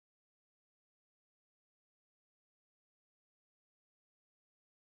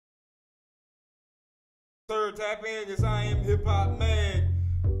sir. Tap in. Yes, I am Hip Hop Mag.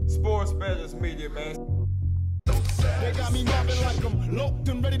 Sports Bettors Media, man. They got me mobbing like I'm locked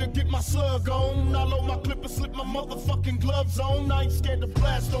and ready to get my slug on. I load my clip and slip my motherfucking gloves on. I ain't scared to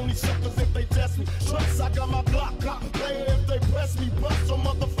blast on these suckers if they test me. Trust, I got my block cop player if they press me. Bust some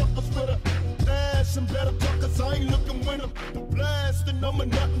motherfuckers with a ass and better tuckers. I ain't looking with them. The blasting, I'm a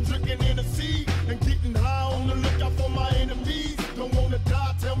nothing, drinking Hennessy and getting high on the lookout for my enemies. Don't wanna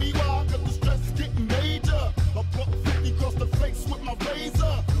die, tell me why, cause the stress is getting major. A buck 50 across the face with my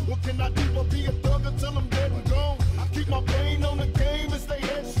razor. What can I do but be a thug until I'm dead and gone? Keep my brain on the game and stay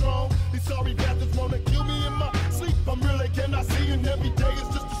headstrong. These sorry bastards wanna kill me in my sleep. I'm real, they cannot see, and every day is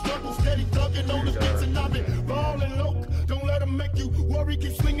just a struggle. Steady thugging on the streets, and I've been ballin' low. Don't let them make you worry.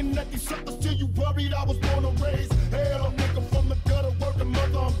 Keep slinging at these suckers till you worried. I was born and raised hell, nigga from the gutter, working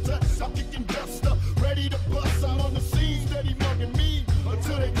mother. I'm touched. I'm kicking dust up, ready to bust. I'm on the scene, steady mugging me.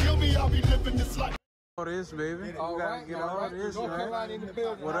 Until they kill me, I'll be living this life. All this, baby. All right, Get all this, man.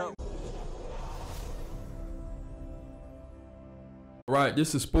 What up? Right,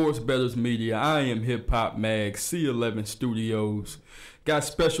 this is Sports Bettors Media. I am Hip Hop Mag, C11 Studios. Got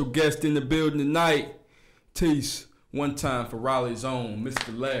special guest in the building tonight. Tease, one time for Raleigh's own,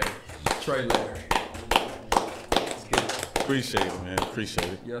 Mr. Larry, Trey Larry. Let's get it. Appreciate it, man.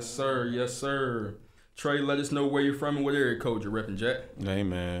 Appreciate it. Yes, sir. Yes, sir. Trey, let us know where you're from and what area code you're repping, Jack. Hey,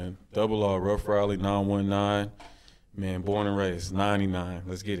 man. Double R, Rough Raleigh, 919. Man, born and raised, 99.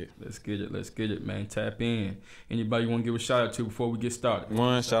 Let's get it. Let's get it. Let's get it, man. Tap in. Anybody you want to give a shout out to before we get started?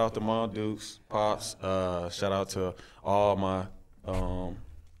 One, shout out to my Dukes, Pops. Shout out to all my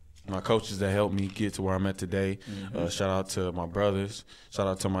my coaches that helped me get to where I'm at today. Shout out to my brothers. Shout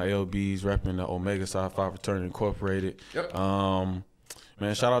out to my LBs repping the Omega Psi Phi Fraternity Incorporated. Yep. Man,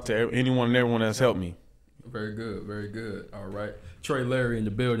 shout out to anyone and everyone that's helped me. Very good. Very good. All right. Trey Larry in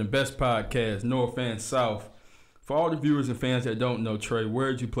the building. Best podcast, North and South. For all the viewers and fans that don't know, Trey,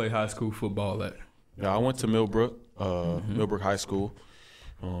 where did you play high school football at? Yeah, I went to Millbrook, Millbrook High School,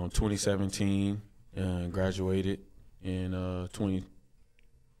 2017, and graduated in I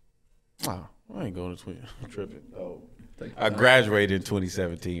ain't going to 20. I'm tripping. Oh, I graduated in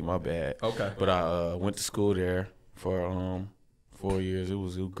 2017. My bad. Okay. But I went to school there for 4 years. It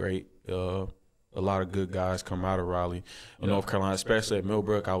was great. A lot of good guys come out of Raleigh, North Carolina, especially at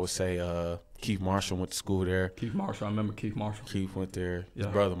Millbrook. I would say Keith Marshall went to school there. Keith Marshall, I remember Keith Marshall. Keith went there. His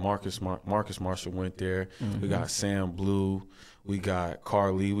brother Marcus Marshall went there. We got Sam Blue. We got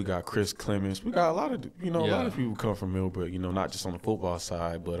Carly. We got Chris Clemens. We got a lot of a lot of people come from Millbrook. Not just on the football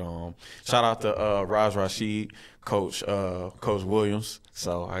side, but shout out to Raj Rashid, Coach Williams.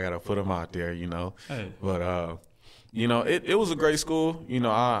 So I gotta put him out there. Hey. But it was a great school.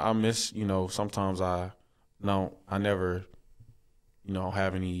 I miss. Sometimes I never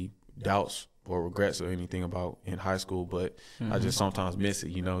have any doubts or regrets or anything about in high school, but I just sometimes miss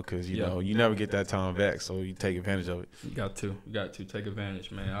it, because you never get that time back, so you take advantage of it. You got to take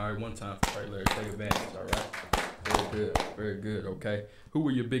advantage, man. All right, one time for Trey Larry, take advantage. All right, very good. Okay, who were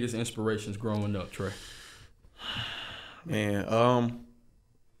your biggest inspirations growing up, Trey? Man,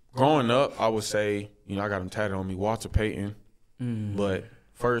 growing up, I would say I got him tatted on me, Walter Payton. But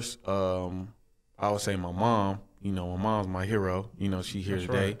first, I would say my mom. My mom's my hero. She here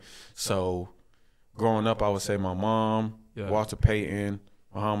today. Right. So growing up, I would say my mom, Walter Payton,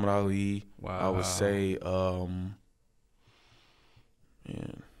 Muhammad Ali. Wow. I would say,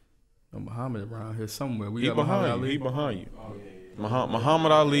 Muhammad around here somewhere. He behind you. Oh, yeah.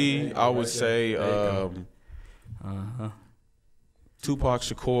 Muhammad Ali, I would say Tupac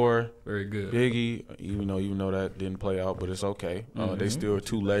Shakur. Very good. Biggie, even though that didn't play out, but it's okay. They still are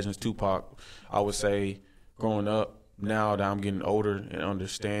two legends. Tupac, I would say, growing up, now that I'm getting older and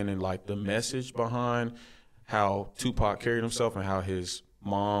understanding like the message behind how Tupac carried himself and how his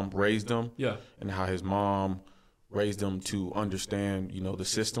mom raised him, and how his mom raised him to understand, the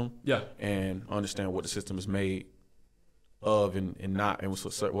system, and understand what the system is made of, and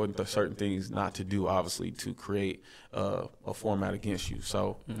what the certain things not to do, obviously, to create a format against you.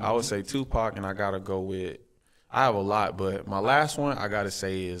 So I would say Tupac, and I gotta go with. I have a lot, but my last one I gotta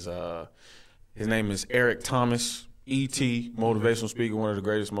say is his name is Eric Thomas, E.T., motivational speaker, one of the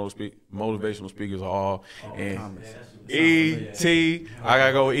greatest motivational speakers of all. And E.T., I got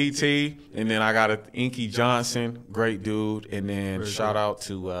to go with E.T., and then I got Inky Johnson, great dude. And then shout out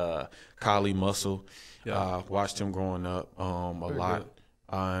to Kylie Muscle. Watched him growing up a lot.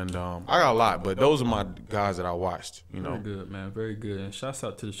 And I got a lot, but those are my guys that I watched. Very good, man. Very good. And shouts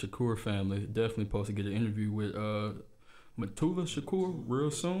out to the Shakur family. Definitely supposed to get an interview with Matula Shakur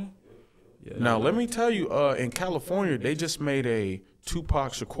real soon. Yeah, now, let me tell you, in California, they just made a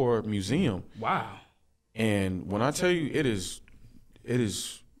Tupac Shakur museum. Wow. And when I tell you, it is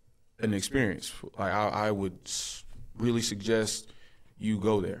an experience. Like I would really suggest you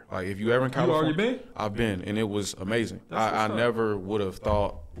go there. Like if you ever in California, you already been? I've been, and it was amazing. I never would have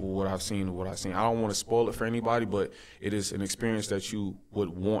thought what I've seen. I don't want to spoil it for anybody, but it is an experience that you would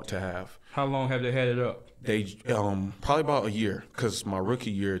want to have. How long have they had it up? They probably about a year, because my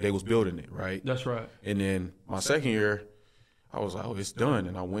rookie year they was building it, right? That's right. And then my second year, I was like, oh, it's done,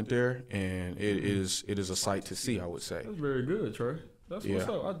 and I went there, and it is a sight to see, I would say. That's very good, Trey. That's what's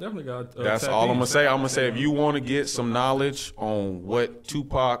up. I definitely got. That's all I'm gonna say. I'm gonna say if you want to get some knowledge on what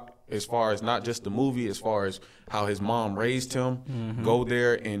Tupac, as far as not just the movie, as far as how his mom raised him, go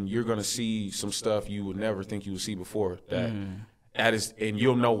there, and you're gonna see some stuff you would never think you would see before. That is, and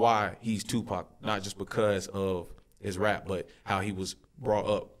you'll know why he's Tupac, not just because of his rap, but how he was brought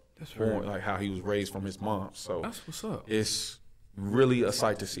up, like how he was raised from his mom. So that's what's up. It's really a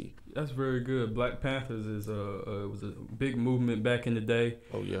sight to see. That's very good. Black Panthers was a big movement back in the day.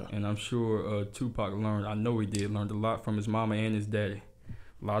 Oh yeah. And I'm sure Tupac learned. I know he learned a lot from his mama and his daddy.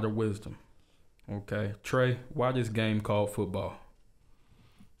 A lot of wisdom. Okay, Trey, why this game called football?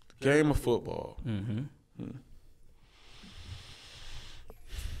 Game of football.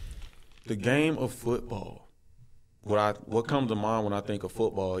 The game of football. What comes to mind when I think of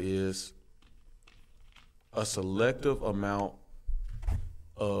football is a selective amount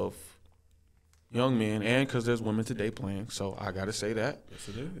of young men, and because there's women today playing, so I got to say that. Yes,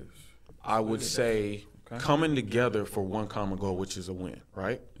 it is. I would say coming together for one common goal, which is a win,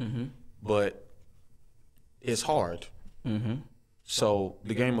 right? But it's hard. So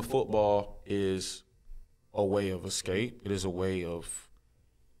the game of football is a way of escape. It is a way of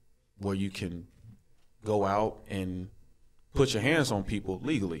where you can go out and put your hands on people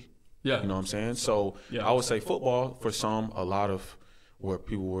legally. Yeah. You know what I'm saying? So I would say football, for some, a lot of where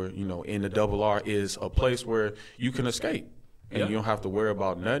people were, in the double R, is a place where you can escape. And you don't have to worry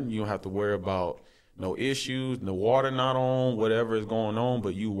about nothing. You don't have to worry about no issues, the water not on, whatever is going on,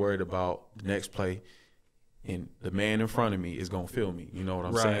 but you worried about the next play, and the man in front of me is going to feel me. You know what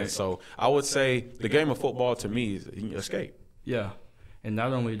I'm saying? So I would say the game of football to me is escape. Yeah. And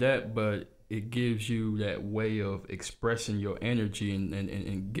not only that, but it gives you that way of expressing your energy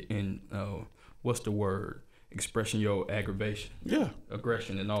and what's the word? Expressing your aggravation. Yeah.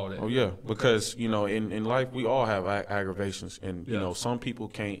 Aggression and all that. Oh, yeah. Because, in life we all have aggravations. And, some people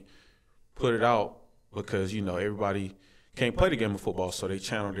can't put it out because, everybody can't play the game of football. So they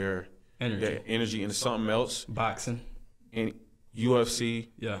channel their energy into something else. Boxing. And UFC.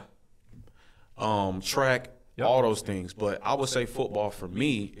 Yeah. Track. Yep. All those things. But I would say football for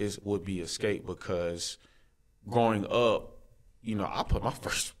me would be escape, because growing up, I put my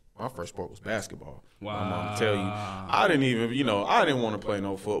first sport was basketball. Wow. My mom tell you, I didn't want to play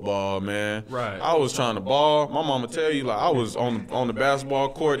no football, man. Right. I was trying to ball. My mama tell you, like, I was on the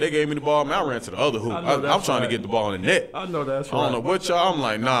basketball court. They gave me the ball, man. I ran to the other hoop. I'm trying to get the ball in the net. I know that's right. I don't know what y'all. I'm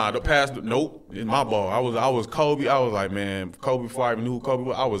like, nah, the pass. Nope, it's my ball. I was Kobe. I was like, man, Kobe, before I even knew who Kobe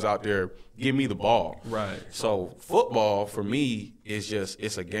was, I was out there. Give me the ball. Right. So football for me is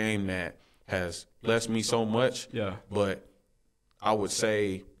it's a game that has blessed me so much. Yeah. But I would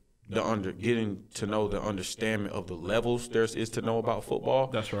say getting to know the understanding of the levels there is to know about football.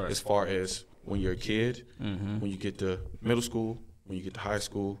 That's right. As far as when you're a kid, when you get to middle school, when you get to high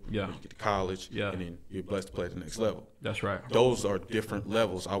school, when you get to college, and then you're blessed to play at the next level. That's right. Those are different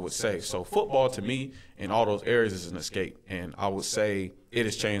levels, I would say. So football to me in all those areas is an escape. And I would say it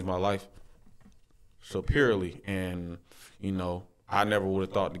has changed my life superiorly. And, I never would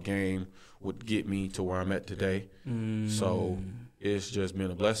have thought the game would get me to where I'm at today. So it's just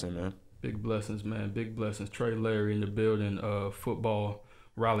been a blessing, man. Big blessings, man. Big blessings. Trey Larry in the building. Football,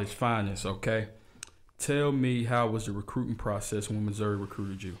 Raleigh's finest, okay? Tell me, how was the recruiting process when Missouri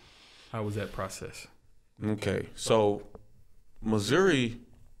recruited you? How was that process? Okay, so Missouri,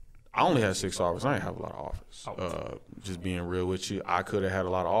 I only had 6 offers. I didn't have a lot of offers. Just being real with you, I could have had a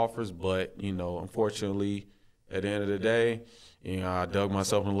lot of offers, but, unfortunately, at the end of the day, I dug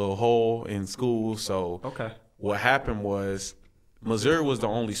myself in a little hole in school. So what happened was Missouri was the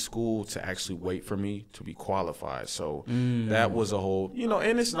only school to actually wait for me to be qualified. So that was a whole,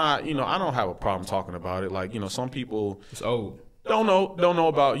 and it's not, I don't have a problem talking about it. Like, some people it's old. Don't know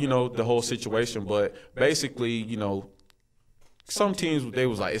about, the whole situation. But basically, some teams, they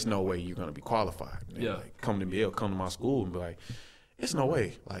was like, it's no way you're going to be qualified. Like, come to my school and be like, it's no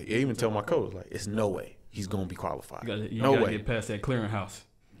way. Like, I even tell my coach, like, it's no way he's going to be qualified. You gotta get past that clearinghouse.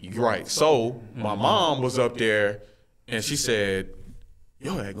 Right. So my mom was up there, and she said,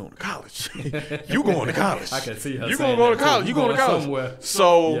 yo, I ain't going to college. You going to college. I can see her You saying going to that, college. too. You going to college. Somewhere.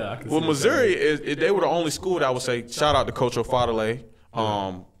 So Yeah, I can see with her Missouri, they were the only school that I would say, shout out to Coach O'Fadale.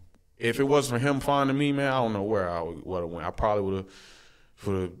 If it wasn't for him finding me, man, I don't know where I would have went. I probably would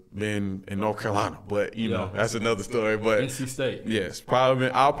have been in North Carolina, but you know that's another story. But NC State. Yes, I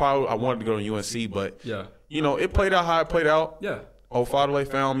wanted to go to UNC, but you know it played out how it played out. Yeah. O'Fadale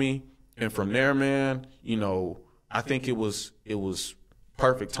found me, and from there, man, you know I think it was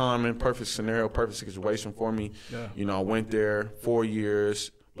perfect timing, perfect scenario, perfect situation for me. Yeah. You know I went there 4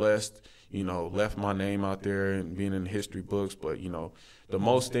 years, blessed. You know, left my name out there and being in the history books, but you know. The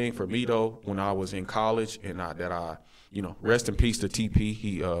most thing for me though, when I was in college, and you know, rest in peace to TP.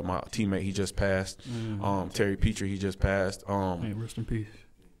 He, my teammate, he just passed. Terry Petrie, he just passed. Hey, rest in peace.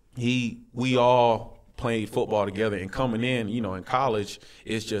 We all played football together, and coming in, you know, in college,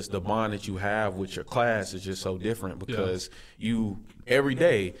 it's just the bond that you have with your class is just so different because every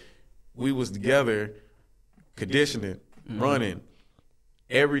day we was together, conditioning, running.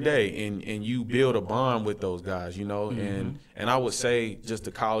 Every day, and you build a bond with those guys, you know, and I would say just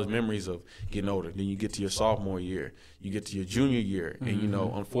the college memories of getting older. Then you get to your sophomore year, you get to your junior year, and you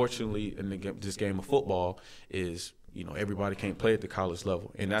know, unfortunately, in this game of football is, you know, everybody can't play at the college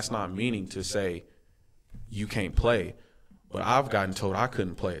level, and that's not meaning to say you can't play, but I've gotten told I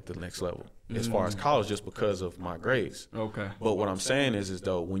couldn't play at the next level as far as college just because of my grades. Okay. But what I'm saying is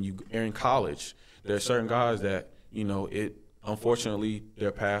though, when you are in college, there are certain guys that, you know, unfortunately,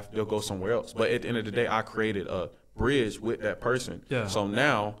 their path, they'll go somewhere else. But at the end of the day, I created a bridge with that person. Yeah. So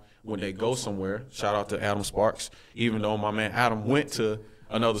now, when they go somewhere, shout out to Adam Sparks, even though my man Adam went to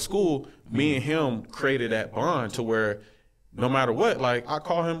another school, me and him created that bond to where no matter what, like I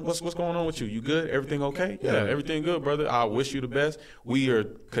call him, what's going on with you? You good? Everything okay? Yeah, everything good, brother. I wish you the best. We are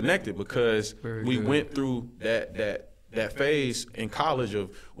connected because we went through that phase in college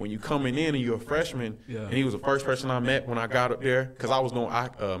of when you coming in and you're a freshman, and he was the first person I met when I got up there because I was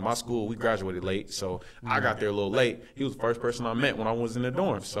my school, we graduated late, so I got there a little late. He was the first person I met when I was in the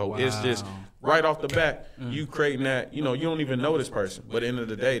dorm. So it's just right off the bat, you creating that, you know, you don't even know this person. But at the end of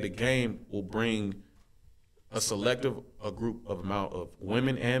the day, the game will bring a group of amount of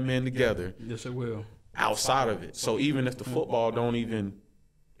women and men together. Yes, it will. Outside of it. So even if the football don't even,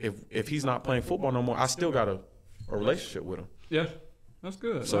 if he's not playing football no more, I still got a relationship with him. Yeah, that's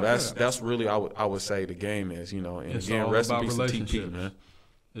good. So that's really I would say the game is, you know, and it's again, all rest in about peace to TP, man.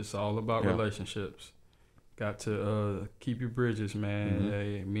 It's all about relationships. Got to keep your bridges, man.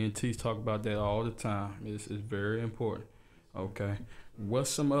 Hey, me and T talk about that all the time. It's very important. Okay, what's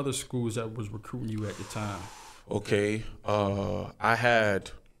some other schools that was recruiting you at the time? Okay, I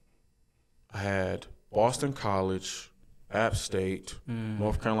had Boston College, App State,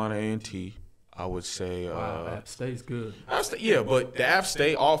 North Carolina A&T. I would say App State's good. App State, yeah, but the App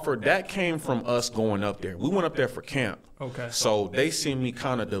State offer, that came from us going up there. We went up there for camp. Okay. So they seen me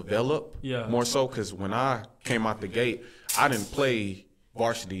kind of develop more so because when I came out the gate, I didn't play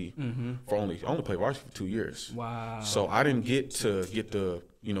varsity for only played varsity for 2 years. Wow. So I didn't get the,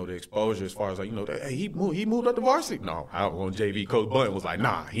 you know, the exposure as far as like, you know, hey, he moved up to varsity. No, I was on JV. Coach Bolton was like,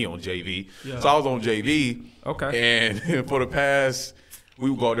 nah, he on JV. Yeah. So I was on JV. Okay. And for the past, we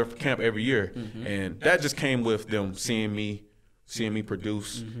would go out there for camp every year, and that just came with them seeing me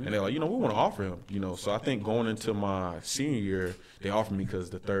produce, and they're like, you know, we want to offer him, you know. So I think going into my senior year, they offered me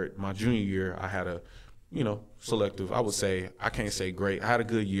because my junior year, I had a, you know, selective. I would say I can't say great. I had a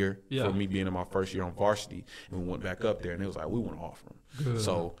good year for me being in my first year on varsity, and we went back up there, and it was like we want to offer him. Good.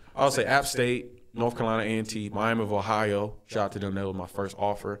 So I would say App State, North Carolina A&T, Miami of Ohio. Shout out to them. That was my first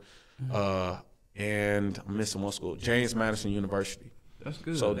offer. And I'm missing one school, James Madison University. That's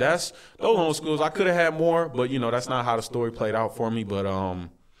good. So those are the schools. I could have had more, but you know that's not how the story played out for me. But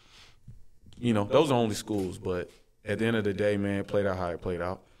you know those are only schools. But at the end of the day, man, it played out how it played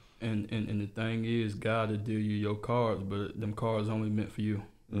out. And the thing is, God will deal you your cards, but them cards only meant for you.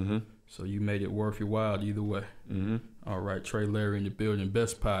 So you made it worth your while either way. All right, Trey Larry in the building.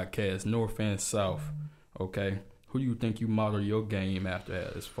 Best podcast, North and South. Okay, who do you think you model your game after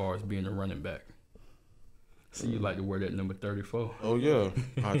that as far as being a running back? So you like to wear that number 34. Oh, yeah.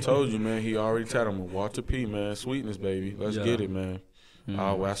 I told you, man. He already tagged him with Walter P., man. Sweetness, baby. Let's get it, man.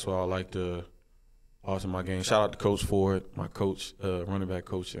 That's why I like to alter my game. Shout out to Coach Ford, my coach, running back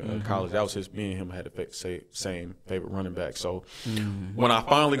coach in college. That was me and him had the same favorite running back. So when I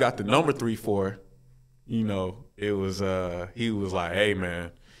finally got the number 34, you know, it was he was like, hey,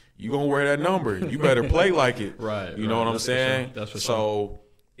 man, you going to wear that number. You better play like it. You know what I'm saying? That's for sure. So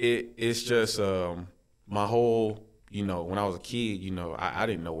it's just – my whole you know, when I was a kid, you know, I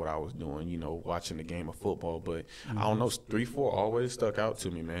didn't know what I was doing, you know, watching the game of football. But I don't know, 3-4 always stuck out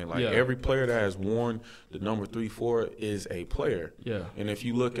to me, man. Like every player that has worn the number 3-4 is a player. Yeah. And if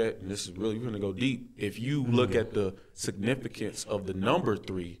you look at, and this is really going to go deep, if you look at the significance of the number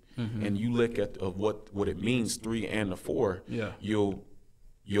 3 and you look at what it means, 3 and the 4,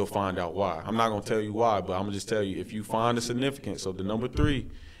 you'll find out why. I'm not going to tell you why, but I'm going to just tell you, if you find the significance of the number 3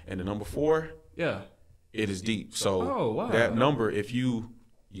 and the number 4, it is deep. So that number, if you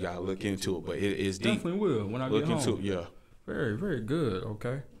got to look into it, but it is deep. Definitely will when I look get home. Into it, Very, very good.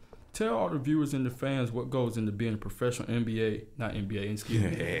 Okay. Tell all the viewers and the fans what goes into being a professional excuse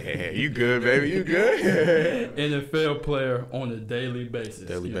me. You good, baby. You good. NFL player on a daily basis.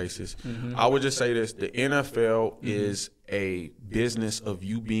 Basis. I would just say this. The NFL is a business of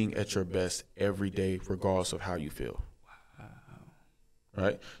you being at your best every day, regardless of how you feel. Wow.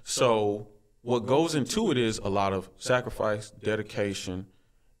 Right? So what goes into it is a lot of sacrifice, dedication,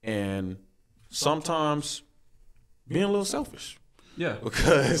 and sometimes being a little selfish. Yeah,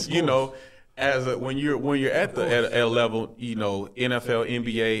 because you know, when you're at a level, you know, NFL,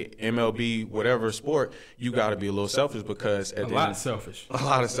 NBA, MLB, whatever sport, you got to be a little selfish because a lot of selfish.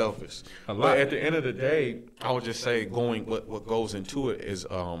 But at the end of the day, I would just say what goes into it is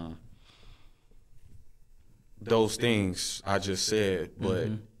those things I just said, but.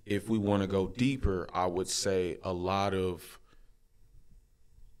 If we want to go deeper, I would say a lot of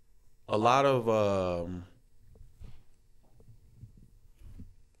so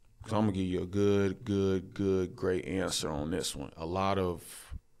I'm gonna give you a great answer on this one. A lot of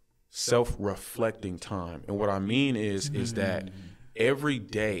self-reflecting time, and what I mean is that every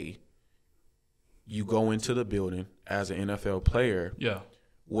day you go into the building as an NFL player. Yeah.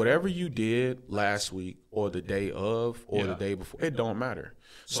 Whatever you did last week or the day of or the day before, it don't matter.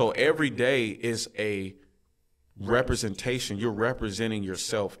 So every day is a representation. You're representing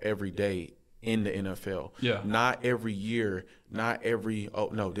yourself every day in the NFL. Yeah. Not every year,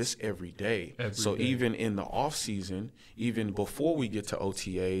 this every day. Even in the off season, even before we get to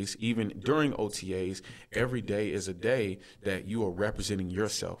OTAs, even during OTAs, every day is a day that you are representing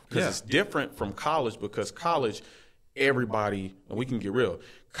yourself. Because it's different from college, because college, everybody, and we can get real,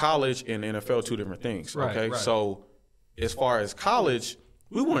 college and NFL, two different things. Right. So as far as college,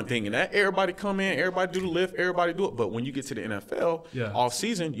 we weren't thinking that. Everybody come in, everybody do the lift, everybody do it. But when you get to the NFL, off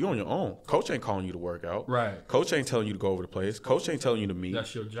season, you're on your own. Coach ain't calling you to work out. Right. Coach ain't telling you to go over the place. Coach ain't telling you to meet.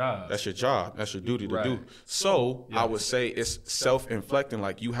 That's your job. That's your job. That's your duty to do. So I would say it's self-inflecting.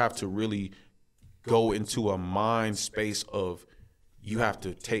 Like, you have to really go into a mind space of you have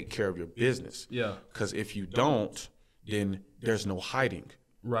to take care of your business. Yeah. Because if you don't, then there's no hiding.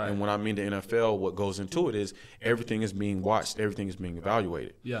 Right. And when I mean the NFL, what goes into it is everything is being watched, everything is being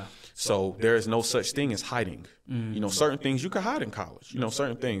evaluated. Yeah. So there is no such thing as hiding. You know, certain things you can hide in college. You know,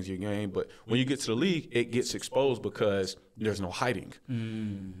 certain things you game, but when you get to the league, it gets exposed because there's no hiding.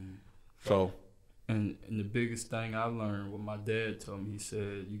 So. And the biggest thing I learned, what my dad told me, he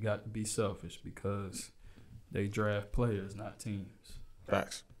said, you got to be selfish because they draft players, not teams.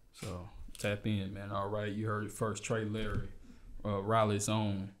 Facts. So tap in, man. All right, you heard it first. Trey Larry. Raleigh's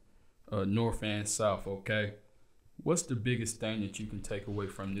own, North and South, okay? What's the biggest thing that you can take away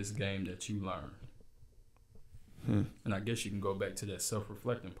from this game that you learned? And I guess you can go back to that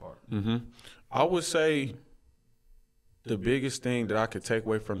self-reflecting part. I would say the biggest thing that I could take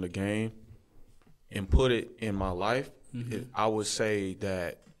away from the game and put it in my life, I would say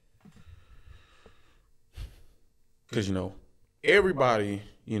that, because, you know, everybody,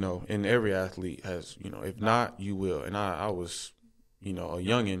 you know, and every athlete has, you know, if not, you will. And I was, you know, a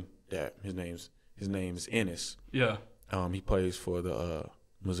youngin' that his name's Ennis. Yeah. He plays for the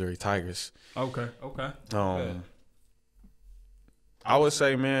Missouri Tigers. Okay. I would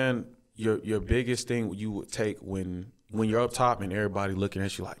say, man, your biggest thing you would take when you're up top and everybody looking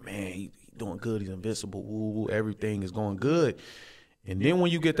at you like, man, he doing good, he's invincible, woo, everything is going good. And then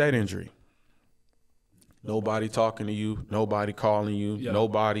when you get that injury, nobody talking to you, nobody calling you,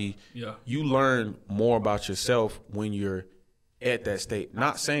 nobody. Yeah. You learn more about yourself when you're at that state.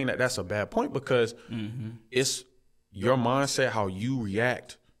 Not saying that that's a bad point, because it's your mindset, how you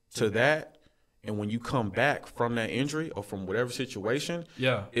react to that. And when you come back from that injury or from whatever situation,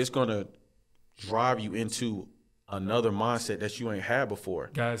 it's going to drive you into another mindset that you ain't had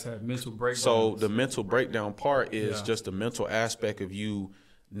before. Guys have mental breakdowns. So the mental breakdown part is just the mental aspect of you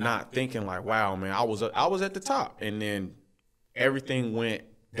not thinking like, wow, man, I was at the top and then everything went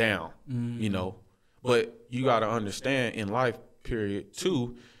down, you know. But you got to understand in life, period,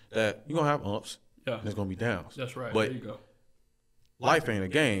 too, that you're going to have ups and there's going to be downs. That's right. But there you go. Life ain't a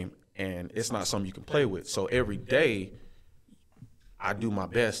game. and it's not something you can play with. So every day, I do my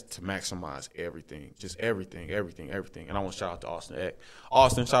best to maximize everything, just everything. And I want to shout out to Austin Eck.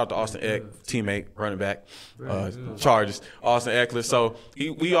 Shout out to Austin Eck, teammate, running back, Chargers, Austin Eckler. So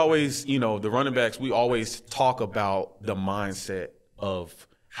we always, the running backs, we always talk about the mindset of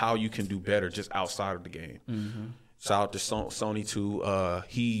how you can do better just outside of the game. Mm-hmm. Shout out to Sony too.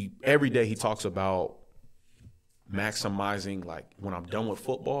 Every day he talks about maximizing, like, when I'm done with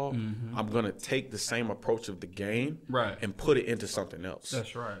football, I'm going to take the same approach of the game and put it into something else.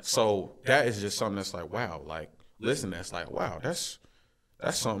 That's right. So that is just something that's like, wow, like, listen, that's like, wow, that's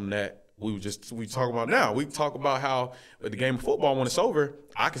something that we talk about now. We talk about how with the game of football, when it's over,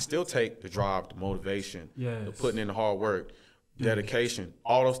 I can still take the drive, the motivation, the putting in the hard work, dedication,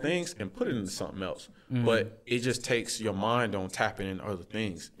 all those things, and put it into something else. But it just takes your mind on tapping into other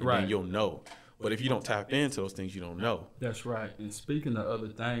things, and then you'll know. But if you don't tap into those things, you don't know. That's right. And speaking of other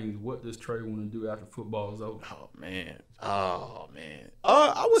things, what does Trey want to do after football is over? Oh, man.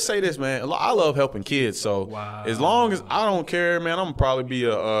 I would say this, man. I love helping kids. So as long as I don't care, man, I'm going to probably be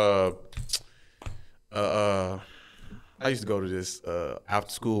I used to go to this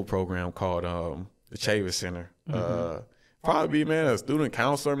after-school program called the Chavis Center. Probably be, man, a student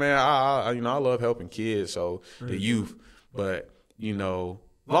counselor, man. I love helping kids, so the youth. But,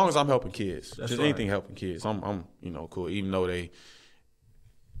 as long as I'm helping kids, anything helping kids, I'm cool. Even though they,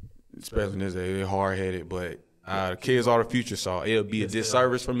 especially in this day, they're hard-headed, but kids are the future, so it'll be a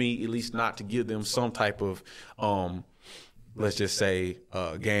disservice for me, at least not to give them some type of, let's just say,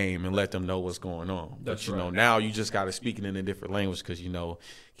 game and let them know what's going on. But now you just got to speak it in a different language because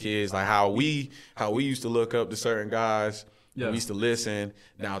kids, like how we used to look up to certain guys. We used to listen.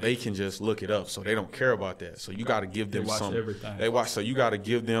 Now they can just look it up, so they don't care about that. So you got to give them everything. They watch. So you got to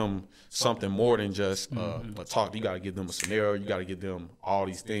give them something more than just a talk. You got to give them a scenario. You got to give them all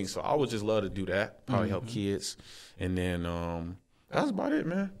these things. So I would just love to do that. Probably help kids, and then that's about it,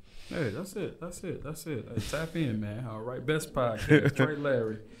 man. Hey, that's it. Hey, tap in, man. All right, best podcast, Trey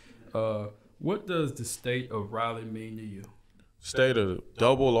Larry. What does the state of Raleigh mean to you? State of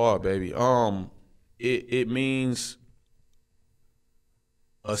double R, baby. It means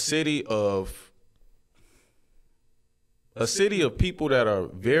a city of people that are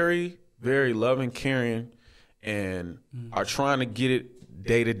very, very loving, caring, and are trying to get it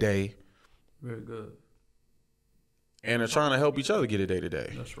day to day. Very good. And are trying to help each other get it day to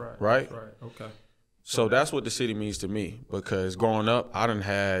day. That's right. Right? That's right. Okay. So that's what the city means to me, because growing up, I done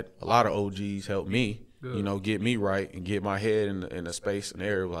had a lot of OGs help me, get me right and get my head in a space and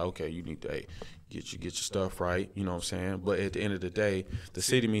area like, okay, you need to get your stuff right, you know what I'm saying? But at the end of the day, the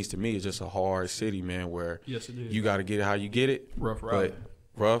city means to me is just a hard city, man, where you got to get it how you get it. Rough, right?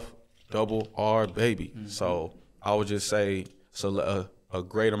 Rough, double R, baby. So I would just say it's a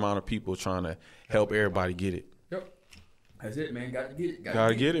great amount of people trying to help everybody get it. Yep. That's it, man. Got to get it. Got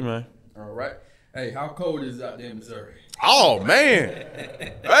to get it, man. All right. Hey, how cold is it out there in Missouri? Oh, man.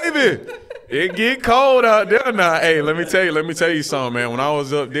 Baby, it get cold out there now. Hey, let me tell you something, man. When I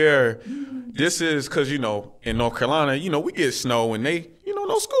was up there, this is because, in North Carolina, we get snow and they,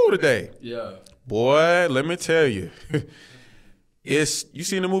 no school today. Yeah. Boy, let me tell you. You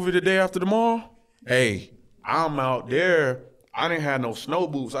seen the movie The Day After Tomorrow? Hey, I'm out there. I didn't have no snow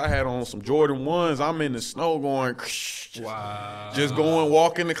boots. I had on some Jordan 1s. I'm in the snow going, wow. Just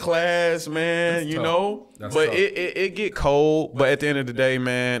walking to class, man, That's tough. That's but tough. it get cold. But at the end of the day,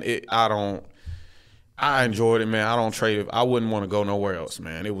 man, I enjoyed it, man. I don't trade it. I wouldn't want to go nowhere else,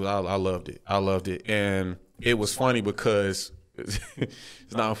 man. I loved it. I loved it. And it was funny because it's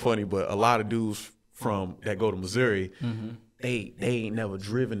not funny, but a lot of dudes that go to Missouri, they ain't never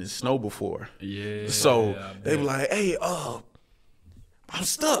driven in snow before. Yeah. So they be like, hey, I'm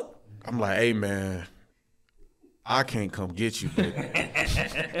stuck. I'm like, hey, man, I can't come get you, baby.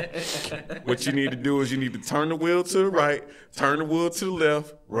 What you need to do is you need to turn the wheel to the right, turn the wheel to the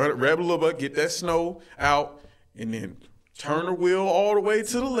left, rev a little bit, get that snow out, and then turn the wheel all the way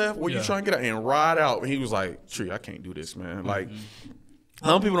to the left where you're trying to get out and ride out. And he was like, Tree, I can't do this, man. Like,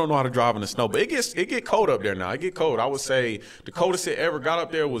 some people don't know how to drive in the snow, but it get cold up there now. It get cold. I would say the coldest it ever got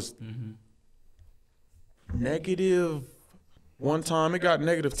up there was negative. One time it got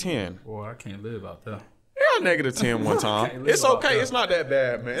 -10. Boy, I can't live out there. Yeah, negative 10 one time. It's okay. It's not that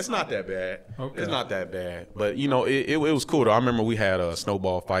bad, man. It's not that bad. Okay. It's not that bad. But, you know, it was cool, though. I remember we had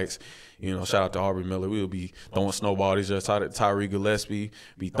snowball fights. You know, shout out to Aubrey Miller. We would be throwing snowballs at each other. Tyree Gillespie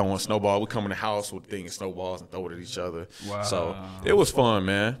be throwing snowballs. We come in the house with thinking snowballs and throw it at each other. Wow. So it was fun,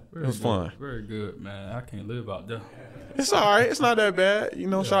 man. It was fun. Very good, man. I can't live out there. It's all right. It's not that bad. You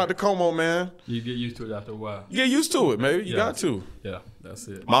know, shout out to Como, man. You get used to it after a while. Get used to it, maybe. You got to. Yeah, that's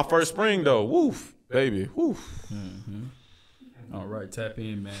it. My first spring, though. Woof, baby. Woof. Mm-hmm. All right, tap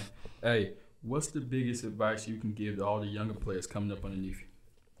in, man. Hey, what's the biggest advice you can give to all the younger players coming up underneath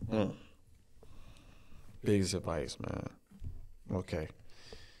you? Biggest advice, man. Okay.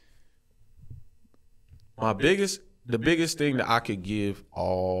 The biggest thing that I could give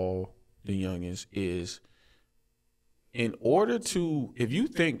all the youngins is, in order to, if you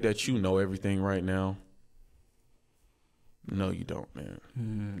think that you know everything right now, no, you don't,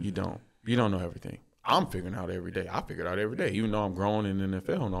 man. You don't. You don't know everything. I'm figuring out every day. I figure it out every day. Even though I'm growing in the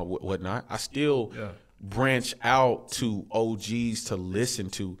NFL and whatnot, I still branch out to OGs to listen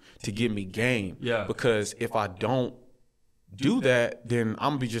to give me game. Yeah. Because if I don't do that, then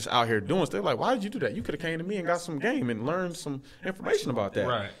I'm gonna be just out here doing stuff. Like, why did you do that? You could have came to me and got some game and learned some information about that.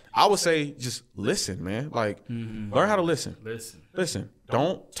 Right. I would say just listen, man. Like, learn how to listen. Listen.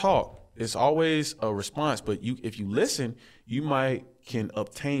 Don't talk. It's always a response, but if you listen, you can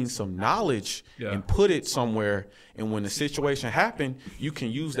obtain some knowledge and put it somewhere. And when the situation happens, you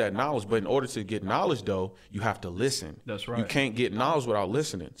can use that knowledge. But in order to get knowledge, though, you have to listen. That's right. You can't get knowledge without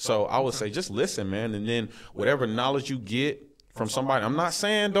listening. So I would say just listen, man. And then whatever knowledge you get from somebody, I'm not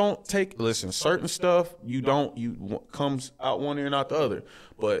saying don't listen, certain stuff comes out one ear and out the other.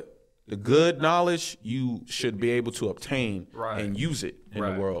 But the good knowledge, you should be able to obtain and use it in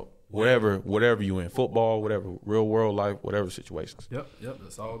the world. Whatever you in, football, whatever, real world life, whatever situations. Yep,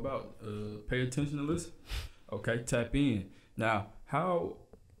 that's all about. Pay attention and listen. Okay, tap in. Now, how?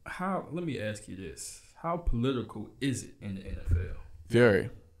 Let me ask you this: how political is it in the NFL?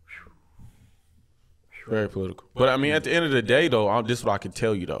 Very political. But I mean, at the end of the day, though, this is what I can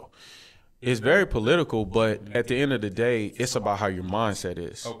tell you, though. It's very political, but at the end of the day, it's about how your mindset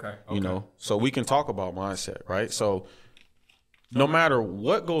is. Okay. You know, so we can talk about mindset, right? So, no matter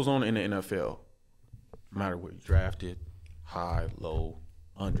what goes on in the NFL, no matter where you're drafted, high, low,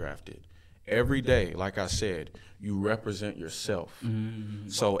 undrafted, every day, like I said, you represent yourself. Mm-hmm.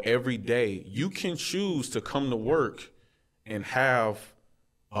 So every day you can choose to come to work and have,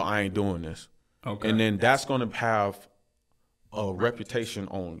 I ain't doing this. Okay. And then that's going to have a reputation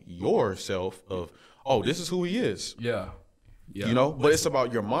on yourself of, this is who he is. Yeah. You know, but it's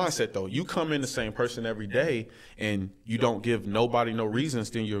about your mindset, though. You come in the same person every day and you don't give nobody no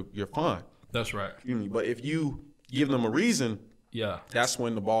reasons, then you're fine. That's right. But if you give them a reason, that's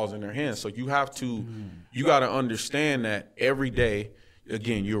when the ball's in their hands. So you have to, you got to understand that every day,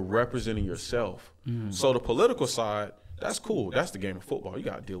 again, you're representing yourself. So the political side, that's cool. That's the game of football. You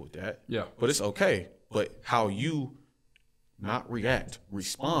got to deal with that. Yeah. But it's okay. But how you not react,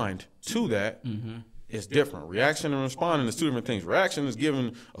 respond to that, it's different. Reaction and responding is two different things. Reaction is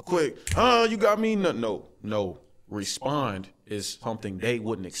giving a quick, you got me. No. Respond is something they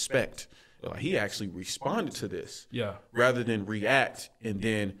wouldn't expect. He actually responded to this. Yeah. Rather than react and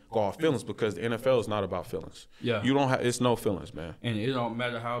then go off feelings, because the NFL is not about feelings. Yeah. It's no feelings, man. And it don't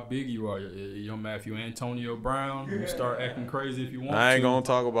matter how big you are. It don't matter if you're Antonio Brown, you start acting crazy if you want to. I ain't going to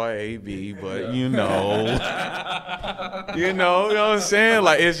talk about AB, but you know. You know what I'm saying?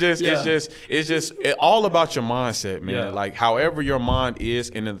 Like, it's just all about your mindset, man. Yeah. Like, however your mind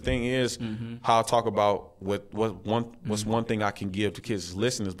is, and the thing is, how I talk about what's one thing I can give to kids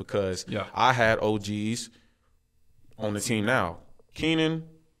listeners, because I had OGs on the team now. Keenan,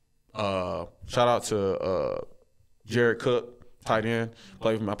 shout out to Jared Cook, tight end.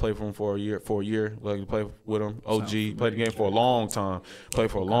 I played for him for a year. Like, play with him. OG, played the game for a long time.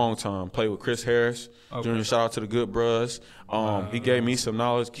 Played with Chris Harris. Okay. Junior, shout out to the good bros. He gave me some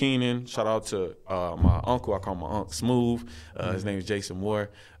knowledge. Keenan, shout out to my uncle. I call my uncle Smooth. His name is Jason Moore.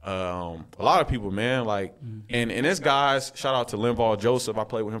 A lot of people, man, like, and this guys, shout out to Linval Joseph. I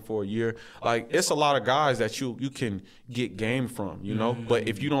played with him for a year. Like, it's a lot of guys that you can get game from, you know. But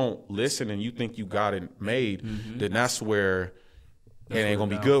if you don't listen and you think you got it made, then that's where it ain't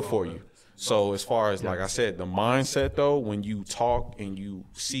gonna be good for you. So as far as, like I said, the mindset, though, when you talk and you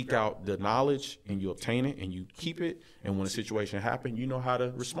seek out the knowledge and you obtain it and you keep it, and when a situation happens, you know how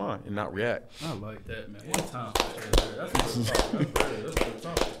to respond and not react. I like that, man. One time. That's good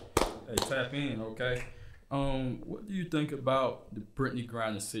talk. Hey, tap in, okay? What do you think about the Brittany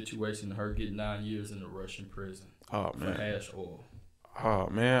Griner situation, her getting 9 years in the Russian prison for hash oil? Oh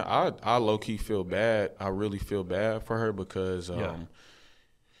man, I low key feel bad. I really feel bad for her because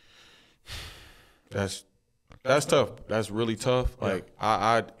that's tough. That's really tough. Like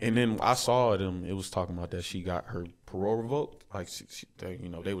and then I saw them. It was talking about that she got her parole revoked. Like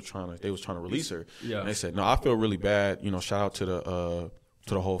they was trying to release her. Yeah. And they said no. I feel really bad. Shout out to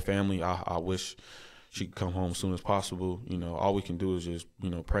the whole family. I wish she could come home as soon as possible. All we can do is just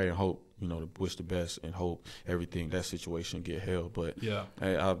pray and hope. To wish the best and hope that situation get held. But yeah,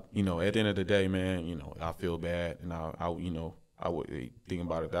 at the end of the day, man, I feel bad, and I would think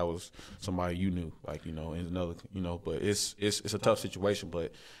about it. That was somebody you knew, like and another, But it's a tough situation. But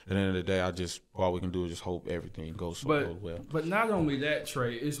at the end of the day, all we can do is just hope everything goes well. But not only that,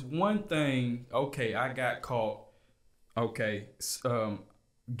 Trey, it's one thing. Okay, I got caught. Okay,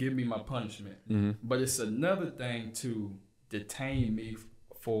 give me my punishment. Mm-hmm. But it's another thing to detain me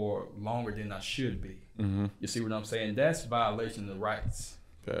for longer than I should be. Mm-hmm. You see what I'm saying? That's violation of rights.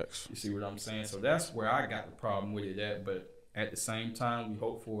 Facts. You see what I'm saying? So that's where I got the problem with it at. But at the same time, we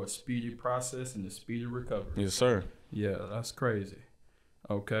hope for a speedy process and a speedy recovery. Yes, sir. Yeah, that's crazy.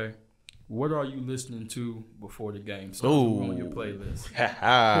 Okay. What are you listening to before the game starts? Ooh. On your playlist?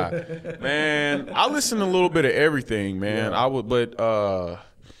 Man, I listen to a little bit of everything, man. Yeah.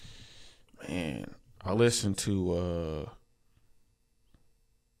 I listen to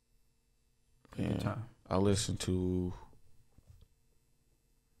I listen to.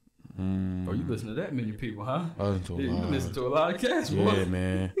 Oh, you listen to that many people, huh? I listen to a lot. You listen to a lot of cats, boy. Yeah,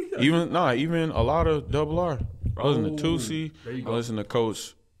 man. Even a lot of Double R. I listen to Tusi. There you I go. listen to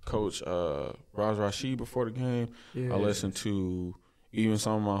Coach Raj Rashid before the game. Yeah. I listen to even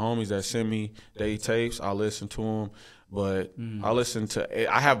some of my homies that send me they tapes. I listen to them, but I listen to.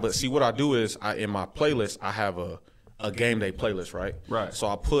 But see what I do is in my playlist I have a game day playlist, right? Right. So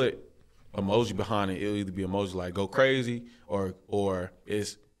I put emoji behind it. It'll either be emoji like go crazy or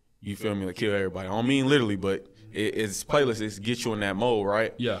it's, you feel me, like kill everybody. I don't mean literally, but it's playlist. It's get you in that mode,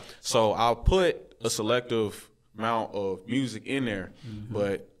 right? Yeah. So I'll put a selective amount of music in there,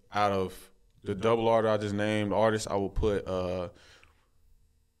 but out of the Double R that I just named artists, I will put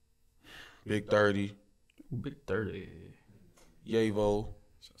Big 30, Big 30. Yavo,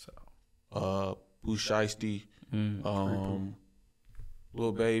 Boo Shiesty,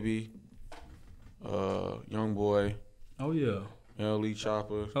 Lil Baby, Young Boy, Oh yeah. Lee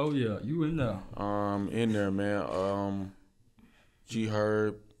Chopper. Oh yeah. You in there? In there, man. G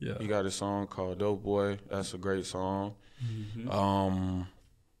Herb. Yeah. He got a song called Dope Boy. That's a great song.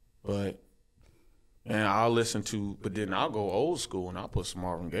 But then I'll go old school and I'll put some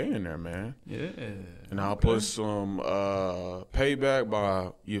Marvin Gaye in there, man. Yeah. And I'll put some Payback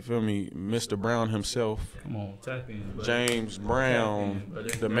by, you feel me, Mr. Brown himself. Come on, tap in, buddy. James Brown, Tap in, buddy.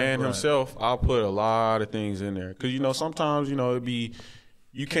 the man Right. himself. I'll put a lot of things in there. Cause sometimes, it'd be,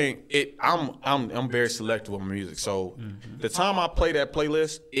 you can't, I'm very selective with my music. So the time I play that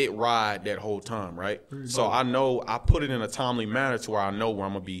playlist, it ride that whole time, right? So I know I put it in a timely manner to where I know where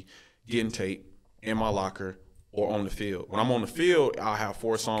I'm gonna be getting tape in my locker or on the field. When I'm on the field, I'll have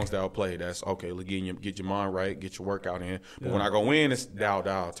 4 songs that I'll play. That's okay, get your mind right, get your workout in. But when I go in, it's dial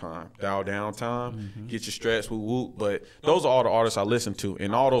down time, get your stretch, whoop whoop. But those are all the artists I listen to.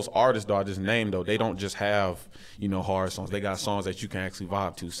 And all those artists that I just named, though, they don't just have, hard songs. They got songs that you can actually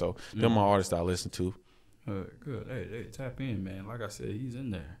vibe to. So them are artists that I listen to. Good. Hey, tap in, man. Like I said, he's in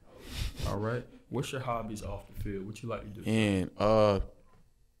there. All right. What's your hobbies off the field? What you like to do? And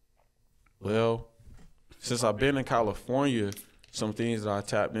well, since I've been in California, some things that I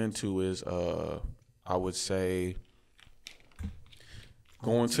tapped into is I would say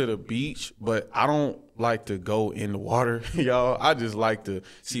going to the beach, but I don't like to go in the water, y'all. I just like to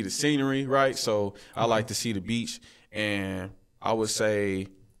see the scenery, right? So I like to see the beach, and I would say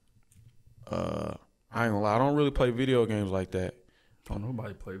I ain't gonna lie, I don't really play video games like that. Don't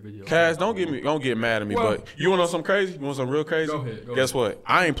nobody play video. Kaz, don't get mad at me, but you wanna know something crazy? You want something real crazy? Go ahead. Guess what?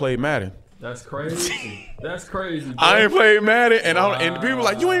 I ain't played Madden. That's crazy. That's crazy. Bro. I ain't played Madden, and people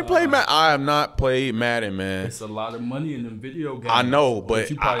like, you ain't played Madden. I have not played Madden, man. It's a lot of money in them video games. I know, but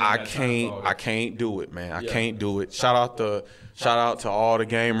you probably I ain't got time for it. can't do it, man. I can't do it. Shout out to all the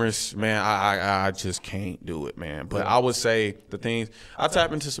gamers, man. I just can't do it, man. But I would say the things, I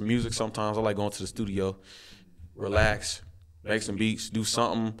tap into some music sometimes. I like going to the studio, relax, make some beats, do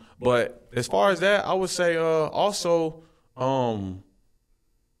something. But as far as that, I would say also,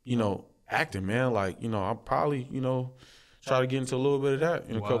 acting, man. Like, I'm probably, try to get into a little bit of that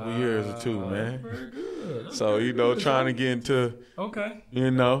in a couple of years or two, man. Very good. So, you know, trying to get into,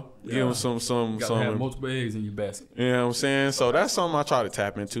 you know, give them some. Have multiple eggs in your basket. You know what I'm saying? So that's something I try to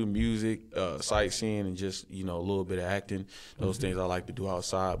tap into: music, sightseeing, and just, you know, a little bit of acting. Those things I like to do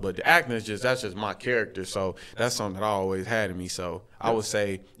outside. But the acting is that's just my character. So that's something that I always had in me. So I would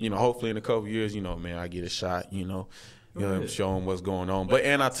say, you know, hopefully in a couple of years, you know, man, I get a shot. You know, show them what's going on. But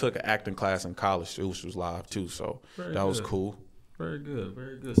and I took an acting class in college, which was live too. So that was cool. Very good,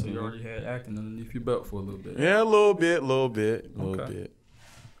 very good. So you already had acting underneath your belt for a little bit. Yeah, a little bit.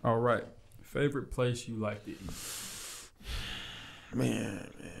 All right. Favorite place you like to eat? Man,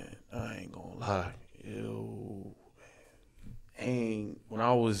 I ain't gonna lie. When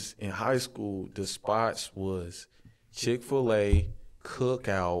I was in high school, the spots was Chick-fil-A,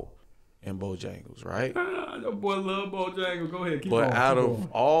 Cookout, and Bojangles, right? That boy love Bojangles. Go ahead, keep but going. Out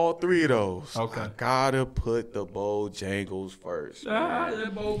of all three of those, okay, I gotta put the Bojangles first.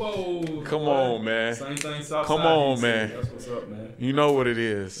 That Bobo. Come on, man. Same thing. South Come side, on, DC. man. That's what's up, man. You know what it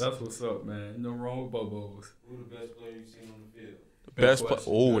is. That's what's up, man. No wrong with Bobos. Who the best player you seen on the field? Best player.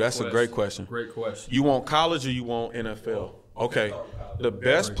 Oh, that's a great question. Great question. You want college or you want NFL? Okay. The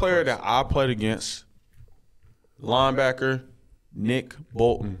best player that I played against, linebacker Nick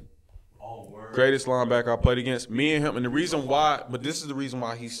Bolton. Greatest linebacker I played against. Me and him, and the reason why, but this is the reason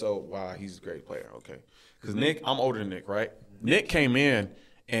why he's a great player, okay? Because Nick, I'm older than Nick, right? Nick came in,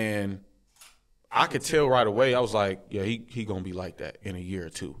 and I could tell right away, I was like, yeah, he gonna be like that in a year or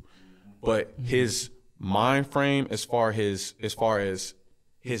two. But his mind frame as far as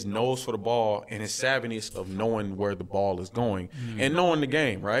his nose for the ball and his savviness of knowing where the ball is going and knowing the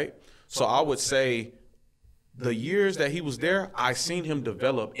game, right? So I would say the years that he was there, I seen him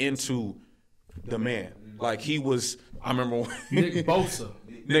develop into the man. Like he was, I remember Nick Bosa.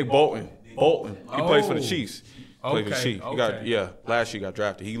 Nick Bolton. He plays for the Chiefs. Played for the Chiefs. Okay. Last year he got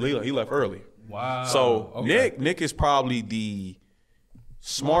drafted. He left early. Wow. So Nick is probably the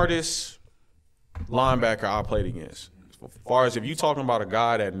smartest linebacker I played against. As far as if you're talking about a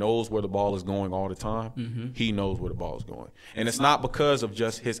guy that knows where the ball is going all the time, he knows where the ball is going. And it's not because of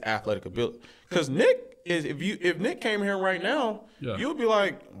just his athletic ability. Because Nick is, if Nick came here right now, you would be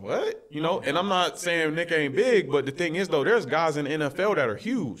like, what? You know, and I'm not saying Nick ain't big, but the thing is, though, there's guys in the NFL that are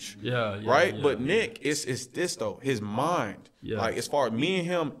huge. Right? But Nick, it's this, though, his mind. Like, as far as me and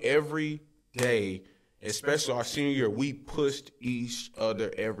him every day, especially our senior year, we pushed each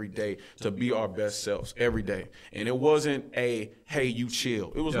other every day to be our best selves every day. And it wasn't a, hey, you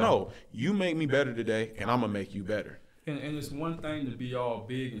chill. It was, no, you make me better today, and I'm going to make you better. And it's one thing to be all